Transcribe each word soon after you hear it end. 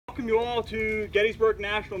welcome you all to Gettysburg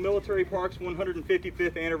National Military Park's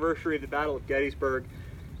 155th anniversary of the Battle of Gettysburg,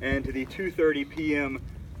 and to the 2:30 p.m.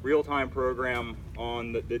 real-time program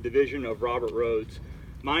on the division of Robert Rhodes.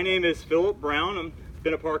 My name is Philip Brown. I've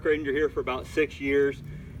been a park ranger here for about 6 years,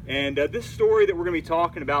 and this story that we're going to be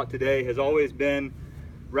talking about today has always been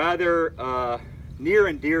rather near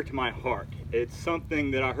and dear to my heart. It's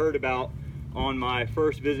something that I heard about on my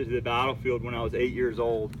first visit to the battlefield when I was 8 years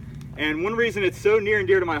old. And one reason it's so near and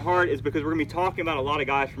dear to my heart is because we're going to be talking about a lot of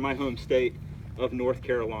guys from my home state of North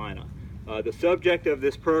Carolina. The subject of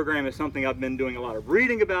this program is something I've been doing a lot of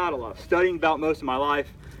reading about, a lot of studying about most of my life.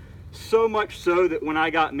 So much so that when I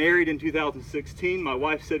got married in 2016, my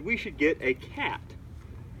wife said we should get a cat.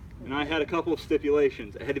 And I had a couple of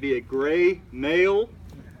stipulations. It had to be a gray male,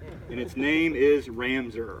 and its name is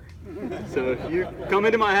Ramser. So if you come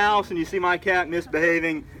into my house and you see my cat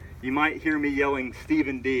misbehaving, you might hear me yelling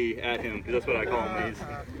Stephen D at him, because that's what I call him when he's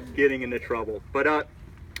getting into trouble. But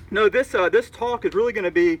no, this talk is really going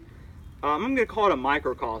to be, I'm going to call it a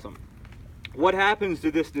microcosm. What happens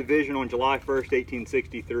to this division on July 1st,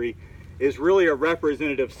 1863 is really a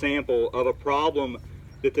representative sample of a problem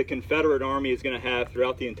that the Confederate Army is going to have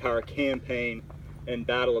throughout the entire campaign and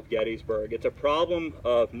Battle of Gettysburg. It's a problem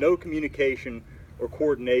of no communication or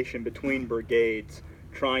coordination between brigades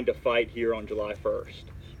trying to fight here on July 1st.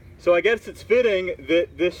 So I guess it's fitting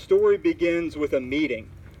that this story begins with a meeting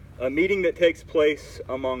that takes place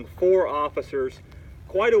among 4 officers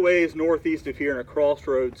quite a ways northeast of here in a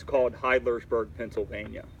crossroads called Heidlersburg,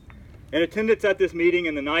 Pennsylvania. In attendance at this meeting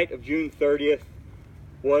in the night of June 30th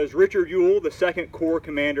was Richard Ewell, the 2nd Corps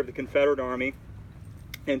commander of the Confederate Army,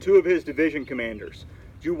 and 2 of his division commanders,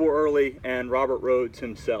 Jubal Early and Robert Rhodes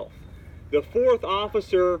himself. The 4th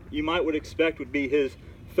officer you would expect would be his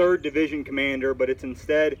 3rd division commander, but it's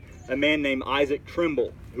instead a man named Isaac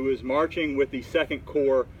Trimble, who is marching with the 2nd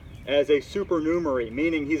Corps as a supernumerary,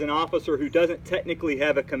 meaning he's an officer who doesn't technically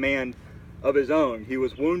have a command of his own. He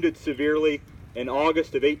was wounded severely in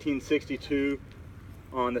August of 1862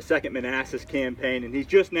 on the 2nd Manassas campaign, and he's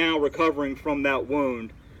just now recovering from that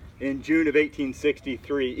wound in June of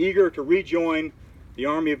 1863, eager to rejoin the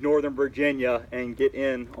Army of Northern Virginia and get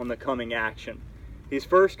in on the coming action. He's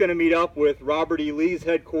first going to meet up with Robert E. Lee's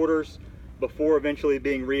headquarters before eventually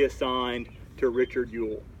being reassigned to Richard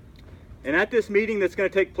Ewell. And at this meeting that's going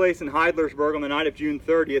to take place in Heidlersburg on the night of June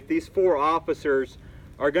 30th, these 4 officers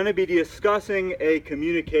are going to be discussing a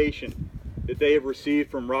communication that they have received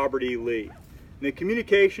from Robert E. Lee. And the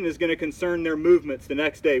communication is going to concern their movements the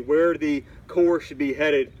next day, where the Corps should be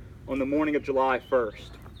headed on the morning of July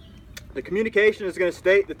 1st. The communication is going to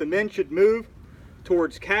state that the men should move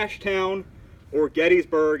towards Cashtown or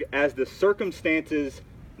Gettysburg as the circumstances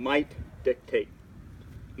might dictate.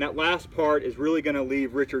 And that last part is really going to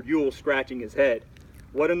leave Richard Ewell scratching his head.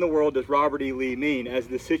 What in the world does Robert E. Lee mean as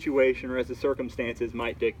the situation or as the circumstances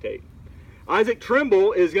might dictate? Isaac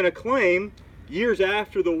Trimble is going to claim years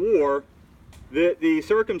after the war that the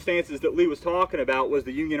circumstances that Lee was talking about was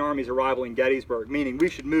the Union Army's arrival in Gettysburg, meaning we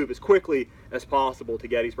should move as quickly as possible to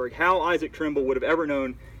Gettysburg. How Isaac Trimble would have ever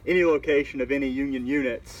known any location of any Union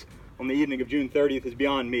units on the evening of June 30th is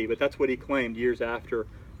beyond me, but that's what he claimed years after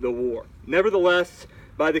the war. Nevertheless,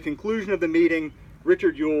 by the conclusion of the meeting,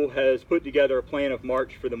 Richard Ewell has put together a plan of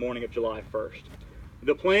march for the morning of July 1st.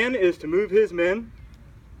 The plan is to move his men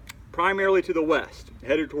primarily to the west,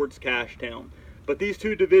 headed towards Cashtown. But these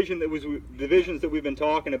 2 divisions that we've been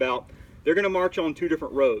talking about, they're going to march on 2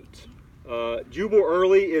 different roads. Jubal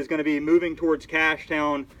Early is going to be moving towards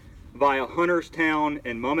Cashtown via Hunterstown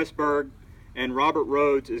and Mummisburg, and Robert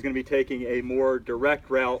Rhodes is going to be taking a more direct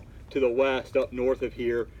route to the west up north of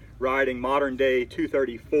here, riding modern-day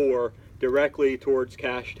 234 directly towards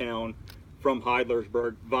Cashtown from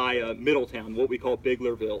Heidlersburg via Middletown, what we call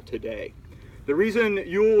Biglerville today. The reason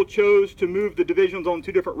Ewell chose to move the divisions on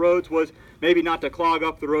 2 different roads was maybe not to clog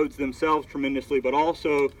up the roads themselves tremendously, but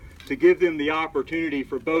also to give them the opportunity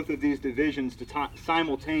for both of these divisions to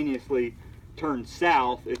simultaneously turn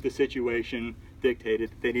south if the situation dictated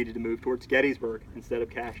that they needed to move towards Gettysburg instead of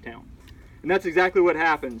Cashtown. And that's exactly what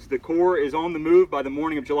happens. The Corps is on the move by the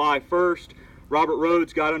morning of July 1st. Robert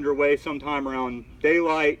Rhodes got underway sometime around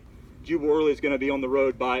daylight. Jubal Early is going to be on the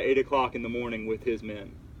road by 8 o'clock in the morning with his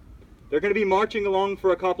men. They're going to be marching along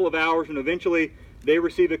for a couple of hours, and eventually they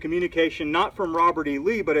receive a communication not from Robert E.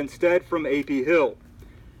 Lee, but instead from A.P. Hill.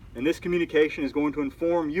 And this communication is going to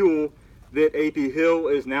inform Ewell that A.P. Hill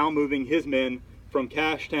is now moving his men from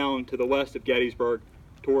Cashtown to the west of Gettysburg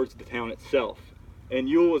towards the town itself. And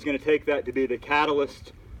Ewell is going to take that to be the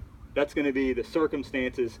catalyst. That's going to be the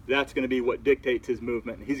circumstances. That's going to be what dictates his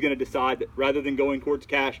movement. He's going to decide that rather than going towards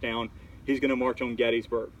Cashtown, he's going to march on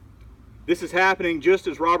Gettysburg. This is happening just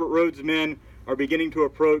as Robert Rhodes' men are beginning to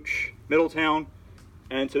approach Middletown,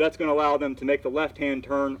 and so that's going to allow them to make the left-hand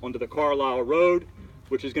turn onto the Carlisle Road,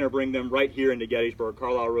 which is going to bring them right here into Gettysburg.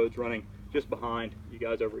 Carlisle Road's running just behind you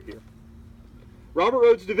guys over here. Robert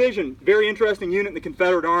Rhodes' division, very interesting unit in the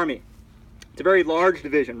Confederate Army. It's a very large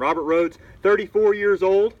division. Robert Rhodes, 34 years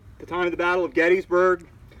old at the time of the Battle of Gettysburg,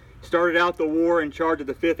 started out the war in charge of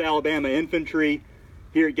the 5th Alabama Infantry.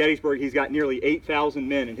 Here at Gettysburg, he's got nearly 8,000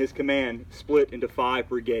 men in his command, split into 5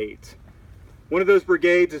 brigades. One of those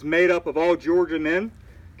brigades is made up of all Georgia men,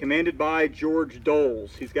 commanded by George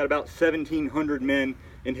Doles. He's got about 1,700 men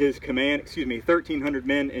in his command, 1,300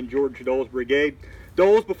 men in George Doles' brigade.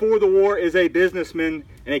 Doles, before the war, is a businessman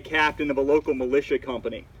and a captain of a local militia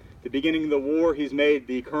company. At the beginning of the war, he's made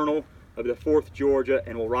the colonel of the 4th Georgia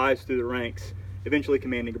and will rise through the ranks, eventually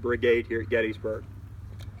commanding a brigade here at Gettysburg.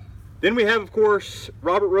 Then we have, of course,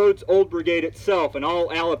 Robert Rhodes' old brigade itself, an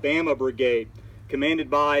all-Alabama brigade, commanded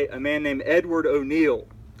by a man named Edward O'Neill.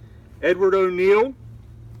 Edward O'Neill,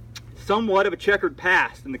 somewhat of a checkered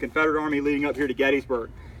past in the Confederate Army leading up here to Gettysburg.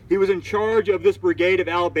 He was in charge of this brigade of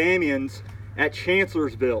Alabamians at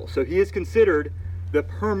Chancellorsville, so he is considered the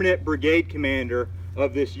permanent brigade commander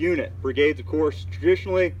of this unit. Brigades, of course,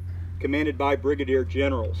 traditionally commanded by brigadier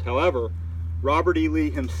generals. However, Robert E. Lee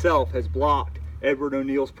himself has blocked Edward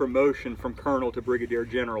O'Neill's promotion from colonel to brigadier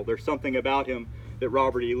general. There's something about him that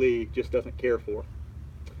Robert E. Lee just doesn't care for.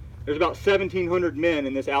 There's about 1,700 men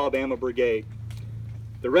in this Alabama brigade.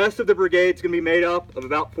 The rest of the brigade is going to be made up of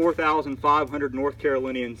about 4,500 North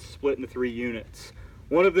Carolinians split into 3 units.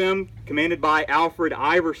 One of them commanded by Alfred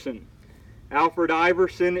Iverson. Alfred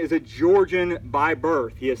Iverson is a Georgian by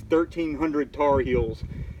birth. He has 1,300 Tar Heels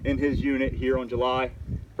in his unit here on July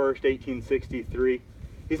 1st, 1863.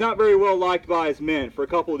 He's not very well liked by his men for a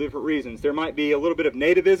couple of different reasons. There might be a little bit of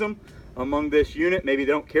nativism among this unit. Maybe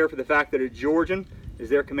they don't care for the fact that a Georgian is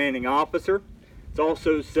their commanding officer. It's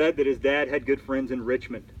also said that his dad had good friends in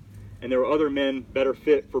Richmond, and there were other men better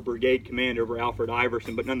fit for brigade commander over Alfred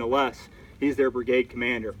Iverson, but nonetheless, he's their brigade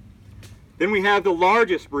commander. Then we have the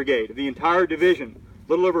largest brigade of the entire division, a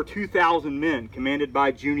little over 2,000 men, commanded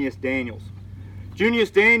by Junius Daniels.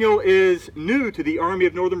 Junius Daniel is new to the Army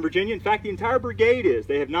of Northern Virginia. In fact, the entire brigade is.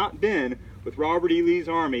 They have not been with Robert E. Lee's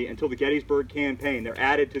army until the Gettysburg campaign. They're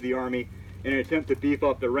added to the army in an attempt to beef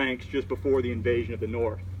up the ranks just before the invasion of the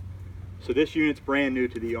North. So this unit's brand new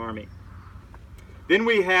to the army. Then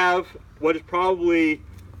we have what is probably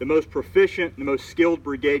the most proficient, the most skilled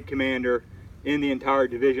brigade commander in the entire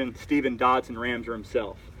division, Stephen Dodson Ramseur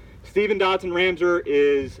himself. Stephen Dodson Ramseur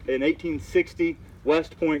is an 1860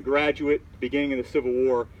 West Point graduate, beginning of the Civil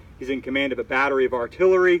War. He's in command of a battery of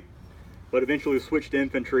artillery, but eventually switched to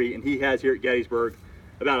infantry, and he has here at Gettysburg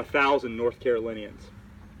about 1,000 North Carolinians.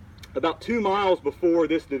 About 2 miles before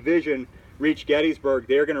this division reached Gettysburg,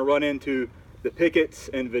 they're going to run into the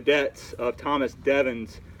pickets and vedettes of Thomas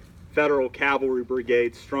Devon's Federal Cavalry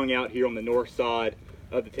Brigade strung out here on the north side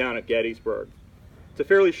of the town of Gettysburg. It's a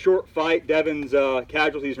fairly short fight. Devon's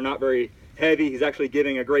casualties are not very heavy. He's actually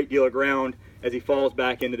giving a great deal of ground as he falls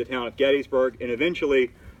back into the town of Gettysburg, and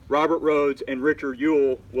eventually Robert Rhodes and Richard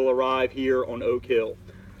Ewell will arrive here on Oak Hill.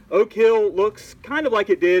 Oak Hill looks kind of like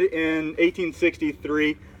it did in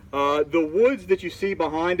 1863. The woods that you see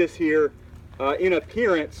behind us here in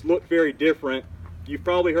appearance look very different. You've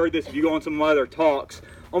probably heard this if you go on some other talks.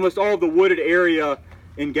 Almost all of the wooded area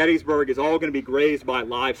in Gettysburg is all going to be grazed by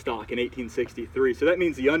livestock in 1863. So that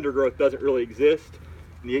means the undergrowth doesn't really exist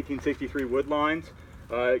in the 1863 woodlines.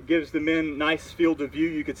 It gives the men nice field of view.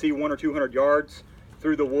 You could see 100 or 200 yards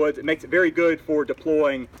through the woods. It makes it very good for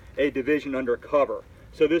deploying a division under cover.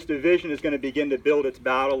 So this division is going to begin to build its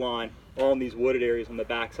battle line on these wooded areas on the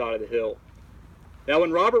backside of the hill. Now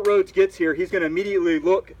when Robert Rhodes gets here, he's going to immediately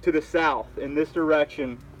look to the south in this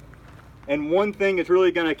direction, and one thing is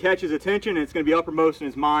really going to catch his attention, and it's going to be uppermost in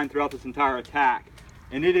his mind throughout this entire attack,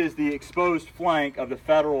 and it is the exposed flank of the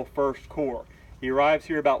Federal 1st Corps. He arrives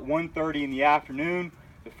here about 1:30 in the afternoon.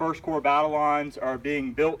 The 1st Corps battle lines are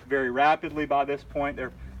being built very rapidly by this point.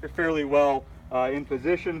 They're fairly well in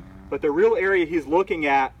position, but the real area he's looking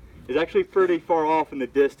at is actually pretty far off in the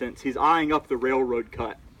distance. He's eyeing up the railroad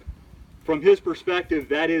cut. From his perspective,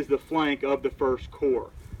 that is the flank of the 1st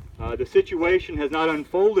Corps. The situation has not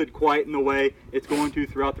unfolded quite in the way it's going to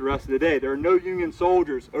throughout the rest of the day. There are no Union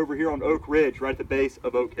soldiers over here on Oak Ridge, right at the base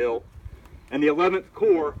of Oak Hill. And the 11th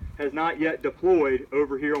Corps has not yet deployed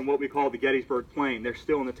over here on what we call the Gettysburg Plain. They're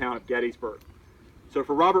still in the town of Gettysburg. So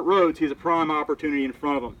for Robert Rhodes, he has a prime opportunity in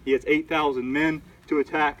front of him. He has 8,000 men to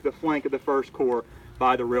attack the flank of the 1st Corps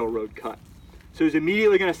by the railroad cut. So he's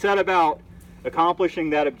immediately going to set about accomplishing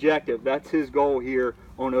that objective. That's his goal here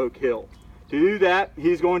on Oak Hill. To do that,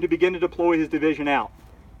 he's going to begin to deploy his division out.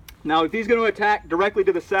 Now, if he's going to attack directly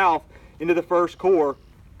to the south into the 1st Corps,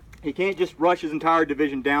 he can't just rush his entire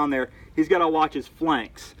division down there. He's got to watch his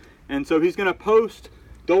flanks. And so he's going to post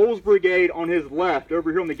Dole's brigade on his left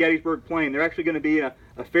over here on the Gettysburg Plain. They're actually going to be a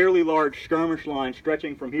fairly large skirmish line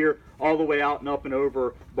stretching from here all the way out and up and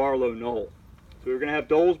over Barlow Knoll. So we're going to have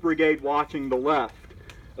Dole's brigade watching the left.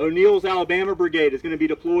 O'Neill's Alabama brigade is going to be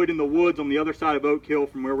deployed in the woods on the other side of Oak Hill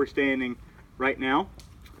from where we're standing right now.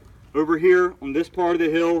 Over here on this part of the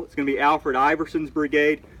hill, it's going to be Alfred Iverson's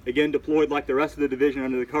brigade, again deployed like the rest of the division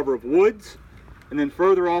under the cover of woods. And then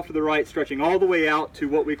further off to the right, stretching all the way out to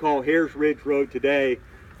what we call Hares Ridge Road today,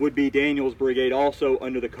 would be Daniel's brigade, also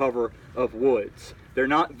under the cover of woods. They're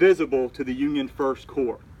not visible to the Union 1st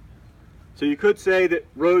Corps. So you could say that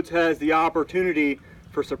Rhodes has the opportunity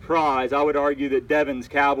for surprise. I would argue that Devon's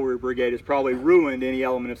cavalry brigade has probably ruined any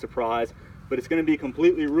element of surprise, but it's going to be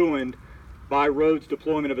completely ruined by Rhodes'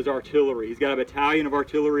 deployment of his artillery. He's got a battalion of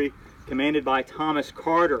artillery commanded by Thomas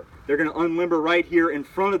Carter. They're going to unlimber right here in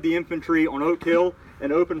front of the infantry on Oak Hill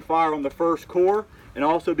and open fire on the 1st Corps, and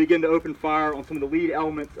also begin to open fire on some of the lead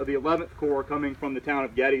elements of the 11th Corps coming from the town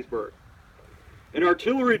of Gettysburg. An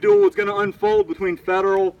artillery duel is going to unfold between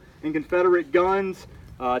Federal and Confederate guns.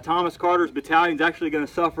 Thomas Carter's battalion is actually going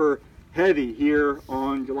to suffer heavy here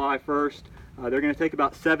on July 1st. They're going to take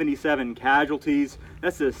about 77 casualties.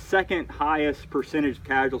 That's the 2nd highest percentage of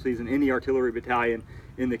casualties in any artillery battalion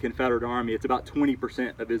in the Confederate Army. It's about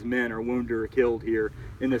 20% of his men are wounded or killed here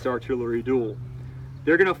in this artillery duel.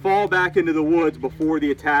 They're going to fall back into the woods before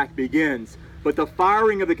the attack begins. But the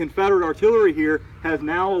firing of the Confederate artillery here has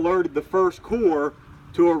now alerted the 1st Corps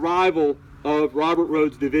to arrival of Robert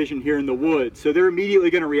Rhodes' division here in the woods. So they're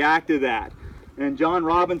immediately going to react to that. And John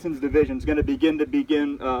Robinson's division is going to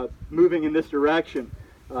begin moving in this direction.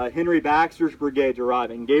 Henry Baxter's brigade's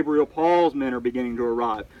arriving. Gabriel Paul's men are beginning to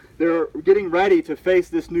arrive. They're getting ready to face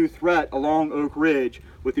this new threat along Oak Ridge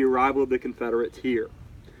with the arrival of the Confederates here.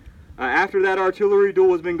 After that artillery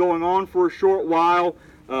duel has been going on for a short while,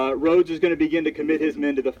 Rhodes is going to begin to commit his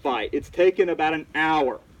men to the fight. It's taken about an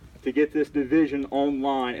hour to get this division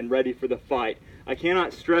online and ready for the fight. I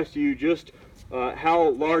cannot stress to you just how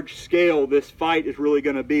large scale this fight is really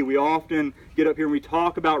going to be. We often get up here and we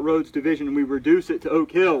talk about Rhodes' division and we reduce it to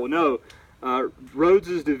Oak Hill. No,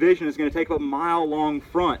 Rhodes' division is going to take up a mile-long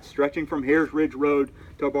front stretching from Hares Ridge Road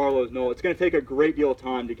to Barlow's Knoll. It's going to take a great deal of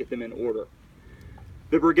time to get them in order.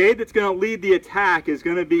 The brigade that's going to lead the attack is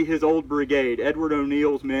going to be his old brigade. Edward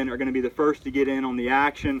O'Neill's men are going to be the first to get in on the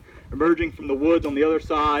action, emerging from the woods on the other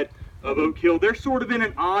side of Oak Hill. They're sort of in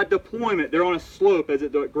an odd deployment. They're on a slope as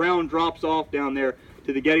the ground drops off down there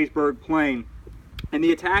to the Gettysburg Plain. And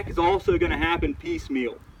the attack is also going to happen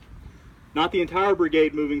piecemeal. Not the entire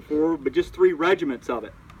brigade moving forward, but just 3 regiments of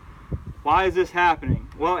it. Why is this happening?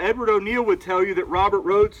 Well, Edward O'Neill would tell you that Robert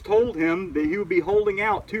Rhodes told him that he would be holding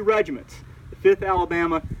out 2 regiments, the 5th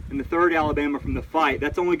Alabama and the 3rd Alabama, from the fight.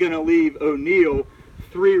 That's only going to leave O'Neill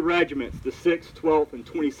 3 regiments, the 6th, 12th, and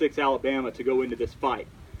 26th Alabama, to go into this fight.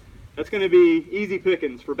 That's going to be easy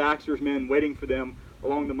pickings for Baxter's men waiting for them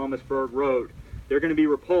along the Mummasburg Road. They're going to be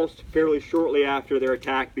repulsed fairly shortly after their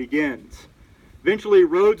attack begins. Eventually,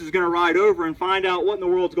 Rhodes is going to ride over and find out what in the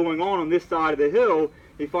world's going on this side of the hill.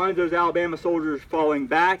 He finds those Alabama soldiers falling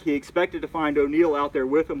back. He expected to find O'Neill out there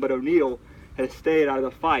with him, but O'Neill has stayed out of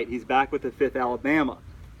the fight. He's back with the 5th Alabama.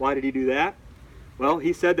 Why did he do that? Well,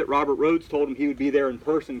 he said that Robert Rhodes told him he would be there in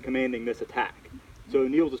person commanding this attack. So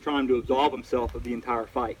O'Neill's just trying to absolve himself of the entire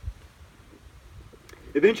fight.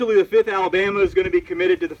 Eventually, the 5th Alabama is going to be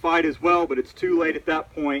committed to the fight as well, but it's too late at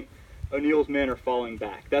that point. O'Neill's men are falling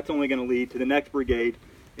back. That's only going to lead to the next brigade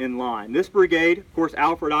in line. This brigade, of course,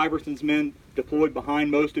 Alfred Iverson's men deployed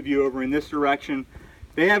behind most of you over in this direction.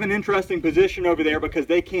 They have an interesting position over there because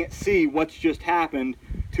they can't see what's just happened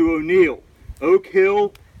to O'Neill. Oak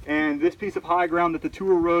Hill and this piece of high ground that the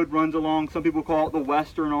Tour Road runs along, some people call it the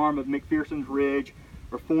western arm of McPherson's Ridge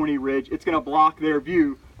or Forney Ridge. It's going to block their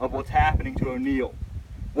view of what's happening to O'Neill.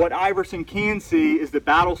 What Iverson can see is the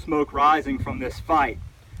battle smoke rising from this fight.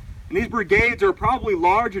 And these brigades are probably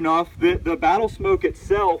large enough that the battle smoke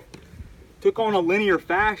itself took on a linear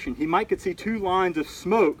fashion. He might could see 2 lines of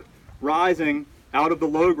smoke rising out of the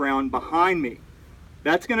low ground behind me.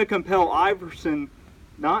 That's going to compel Iverson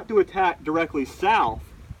not to attack directly south,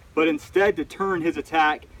 but instead to turn his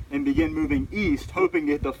attack and begin moving east, hoping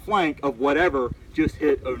to hit the flank of whatever just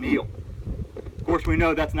hit O'Neill. Of course, we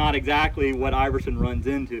know that's not exactly what Iverson runs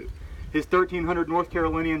into. His 1,300 North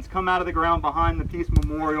Carolinians come out of the ground behind the Peace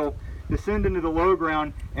Memorial, descend into the low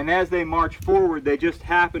ground, and as they march forward, they just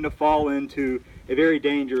happen to fall into a very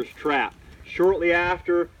dangerous trap. Shortly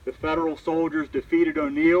after the Federal soldiers defeated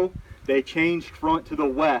O'Neill, they changed front to the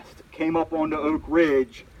west, came up onto Oak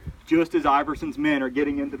Ridge, just as Iverson's men are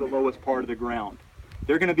getting into the lowest part of the ground.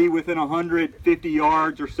 They're going to be within 150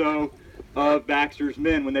 yards or so of Baxter's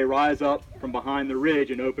men when they rise up from behind the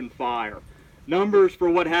ridge and open fire. Numbers for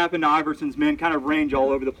what happened to Iverson's men kind of range all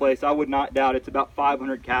over the place. I would not doubt it's about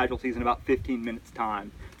 500 casualties in about 15 minutes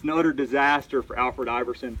time. It's an utter disaster for Alfred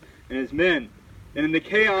Iverson and his men. And in the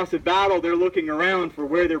chaos of battle, they're looking around for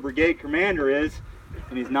where their brigade commander is,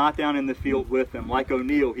 and he's not down in the field with them. Like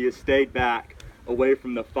O'Neill, he has stayed back away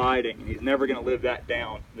from the fighting, and he's never going to live that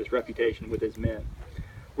down, this reputation with his men.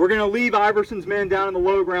 We're going to leave Iverson's men down in the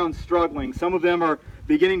low ground struggling. Some of them are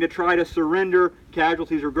beginning to try to surrender.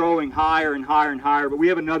 Casualties are growing higher and higher and higher, but we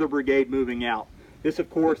have another brigade moving out. This, of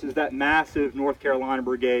course, is that massive North Carolina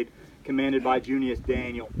brigade commanded by Junius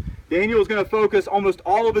Daniel. Daniel is going to focus almost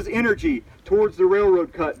all of his energy towards the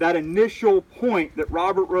railroad cut, that initial point that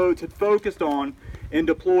Robert Rhodes had focused on in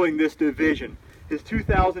deploying this division. His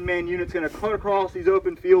 2,000-man unit's going to cut across these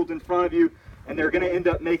open fields in front of you, and they're going to end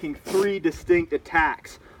up making 3 distinct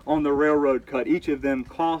attacks on the railroad cut, each of them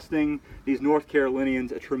costing these North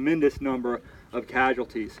Carolinians a tremendous number of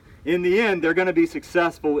casualties. In the end, they're going to be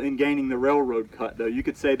successful in gaining the railroad cut, though. You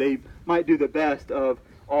could say they might do the best of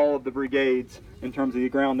all of the brigades in terms of the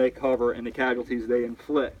ground they cover and the casualties they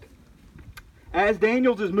inflict. As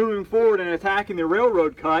Daniels is moving forward and attacking the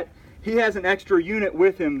railroad cut, he has an extra unit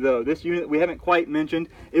with him, though. This unit we haven't quite mentioned.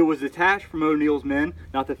 It was detached from O'Neill's men,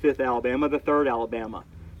 not the 5th Alabama, the 3rd Alabama.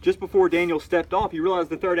 Just before Daniel stepped off, he realized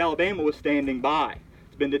the 3rd Alabama was standing by.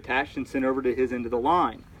 It's been detached and sent over to his end of the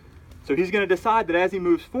line. So he's going to decide that as he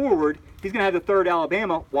moves forward, he's going to have the 3rd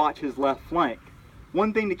Alabama watch his left flank.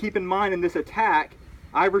 One thing to keep in mind in this attack,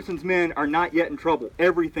 Iverson's men are not yet in trouble.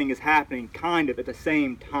 Everything is happening kind of at the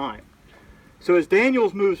same time. So as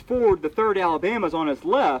Daniels moves forward, the 3rd Alabama's on his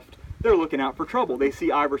left. They're looking out for trouble. They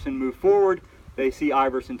see Iverson move forward. They see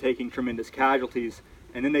Iverson taking tremendous casualties.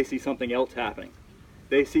 And then they see something else happening.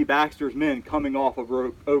 They see Baxter's men coming off of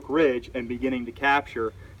Oak Ridge and beginning to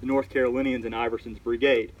capture the North Carolinians in Iverson's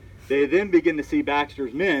brigade. They then begin to see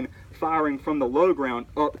Baxter's men firing from the low ground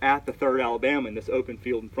up at the 3rd Alabama in this open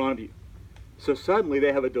field in front of you. So suddenly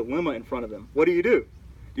they have a dilemma in front of them. What do? Do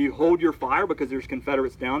you hold your fire because there's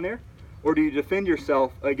Confederates down there? Or do you defend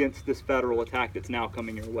yourself against this Federal attack that's now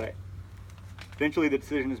coming your way? Eventually the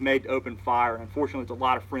decision is made to open fire. Unfortunately, there's a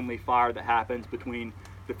lot of friendly fire that happens between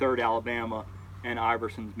the 3rd Alabama and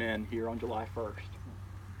Iverson's men here on July 1st.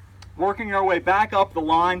 Working our way back up the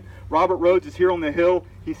line, Robert Rhodes is here on the hill.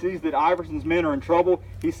 He sees that Iverson's men are in trouble.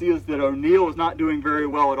 He sees that O'Neill is not doing very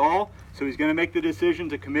well at all, so he's going to make the decision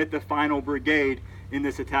to commit the final brigade in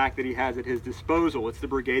this attack that he has at his disposal. It's the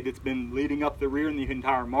brigade that's been leading up the rear in the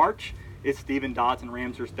entire march. It's Stephen Dodson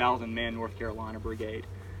Ramser's 1,000-man North Carolina brigade.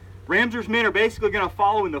 Ramser's men are basically going to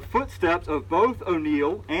follow in the footsteps of both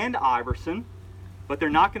O'Neill and Iverson, but they're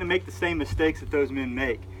not going to make the same mistakes that those men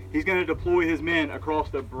make. He's going to deploy his men across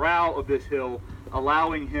the brow of this hill,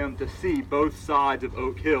 allowing him to see both sides of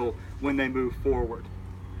Oak Hill when they move forward.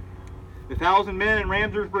 The 1,000 men in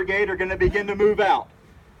Ramser's brigade are going to begin to move out.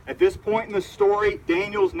 At this point in the story,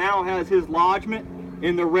 Daniels now has his lodgment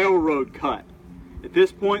in the railroad cut. At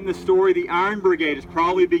this point in the story, the Iron Brigade is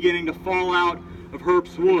probably beginning to fall out of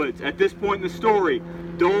Herbst Woods. At this point in the story,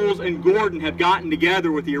 Doles and Gordon have gotten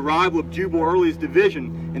together with the arrival of Jubal Early's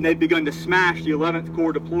division, and they've begun to smash the 11th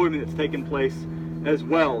Corps deployment that's taken place as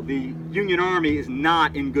well. The Union Army is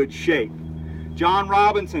not in good shape. John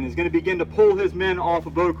Robinson is going to begin to pull his men off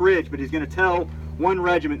of Oak Ridge, but he's going to tell one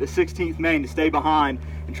regiment, the 16th Maine, to stay behind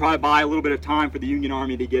and try to buy a little bit of time for the Union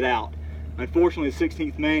Army to get out. Unfortunately, the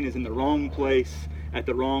 16th Maine is in the wrong place at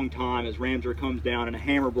the wrong time as Ramser comes down in a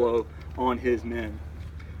hammer blow on his men.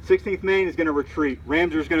 16th Maine is going to retreat.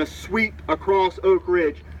 Ramser is going to sweep across Oak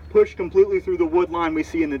Ridge, push completely through the wood line we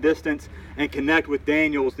see in the distance, and connect with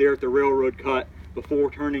Daniels there at the railroad cut before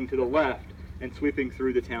turning to the left and sweeping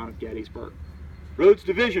through the town of Gettysburg. Rhodes'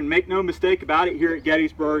 division, make no mistake about it, here at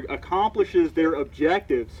Gettysburg accomplishes their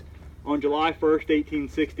objectives on July 1st,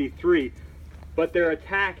 1863, but their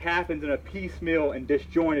attack happens in a piecemeal and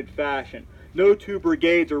disjointed fashion. No two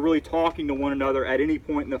brigades are really talking to one another at any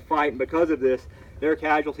point in the fight, and because of this, their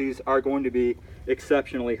casualties are going to be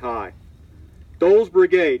exceptionally high. Doles'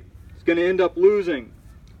 brigade is going to end up losing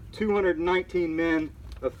 219 men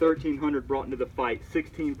of 1,300 brought into the fight,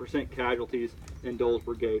 16% casualties in Doles'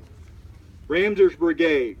 brigade. Ramser's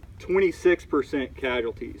brigade, 26%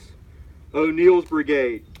 casualties. O'Neill's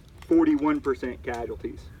brigade, 41%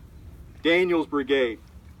 casualties. Daniel's brigade,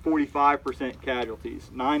 45% casualties,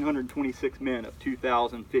 926 men of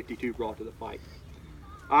 2,052 brought to the fight.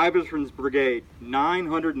 Iverson's brigade,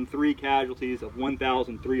 903 casualties of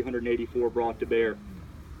 1,384 brought to bear,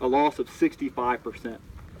 a loss of 65%.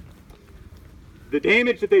 The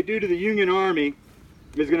damage that they do to the Union Army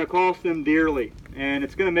is going to cost them dearly, and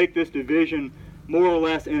it's going to make this division more or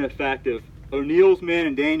less ineffective. O'Neill's men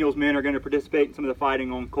and Daniel's men are going to participate in some of the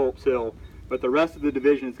fighting on Culp's Hill, but the rest of the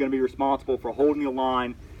division is going to be responsible for holding the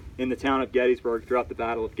line in the town of Gettysburg throughout the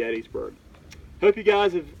Battle of Gettysburg. Hope you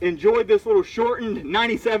guys have enjoyed this little shortened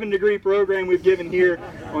 97-degree program we've given here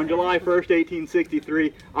on July 1st,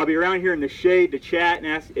 1863. I'll be around here in the shade to chat and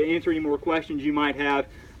answer any more questions you might have.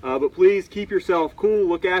 But please keep yourself cool,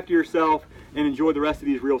 look after yourself, and enjoy the rest of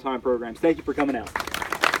these real-time programs. Thank you for coming out.